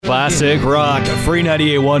Classic rock, free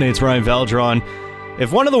 98.1, it's Ryan Valdron.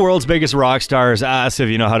 If one of the world's biggest rock stars asks if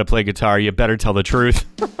you know how to play guitar, you better tell the truth.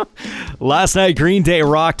 Last night, Green Day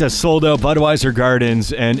rocked a sold-out Budweiser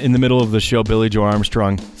Gardens, and in the middle of the show, Billie Joe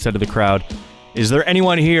Armstrong said to the crowd, "Is there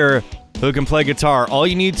anyone here who can play guitar? All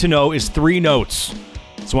you need to know is 3 notes."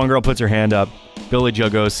 So one girl puts her hand up. Billie Joe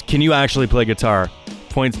goes, "Can you actually play guitar?"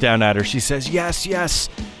 Points down at her. She says, "Yes, yes."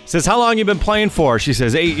 Says, "How long you been playing for?" She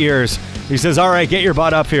says, 8 years. He says, "All right, get your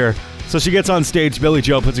butt up here." So she gets on stage. Billie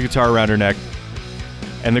Joe puts a guitar around her neck.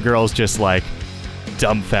 And the girl's just like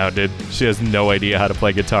dumbfounded. She has no idea how to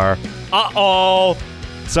play guitar. Uh-oh.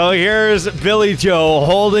 So here's Billie Joe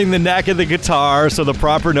holding the neck of the guitar so the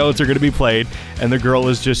proper notes are going to be played. And the girl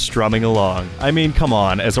is just strumming along. I mean, come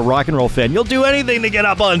on. As a rock and roll fan, you'll do anything to get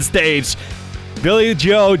up on stage. Billie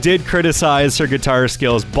Joe did criticize her guitar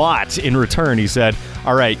skills, but in return, he said,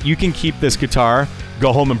 "All right, you can keep this guitar.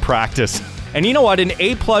 Go home and practice." And you know what? An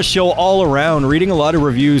A-plus show all around. Reading a lot of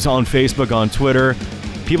reviews on Facebook, on Twitter.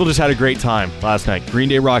 People just had a great time last night. Green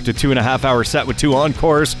Day rocked a 2.5-hour set with 2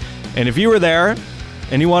 encores. And if you were there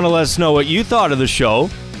and you want to let us know what you thought of the show,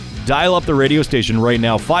 dial up the radio station right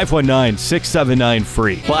now,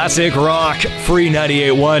 519-679-FREE. Classic rock, free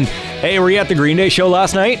 98.1. Hey, were you at the Green Day show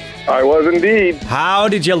last night? I was indeed. How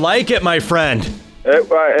did you like it, my friend?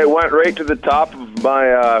 It went right to the top of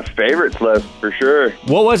my favorites list, for sure.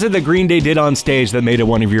 What was it that Green Day did on stage that made it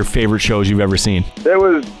one of your favorite shows you've ever seen? It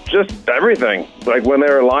was just everything. Like when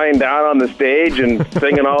they were lying down on the stage and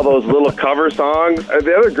singing all those little cover songs.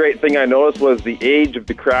 The other great thing I noticed was the age of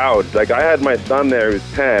the crowd. Like I had my son there who's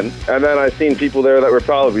 10, and then I seen people there that were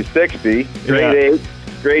probably 60, grade 8,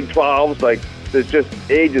 grade 12s, like there's just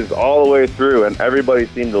ages all the way through, and everybody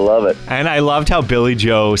seemed to love it. And I loved how Billie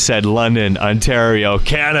Joe said London, Ontario,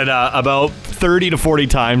 Canada about 30 to 40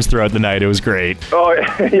 times throughout the night. It was great. Oh,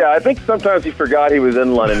 yeah, I think sometimes he forgot he was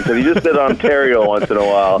in London because he just did Ontario once in a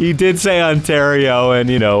while. He did say Ontario, and,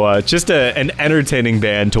 just an entertaining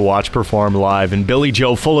band to watch perform live. And Billie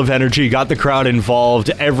Joe, full of energy, got the crowd involved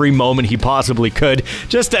every moment he possibly could.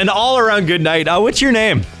 Just an all-around good night. What's your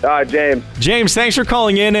name? James. James, thanks for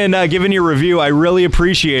calling in and giving your review. I really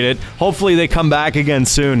appreciate it. Hopefully they come back again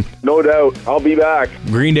soon. No doubt. I'll be back.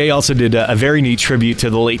 Green Day also did a very neat tribute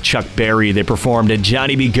to the late Chuck Berry. They performed at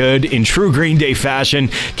Johnny B. Good in true Green Day fashion.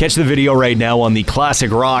 Catch the video right now on the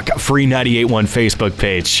Classic Rock Free 98.1 Facebook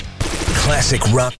page. Classic Rock.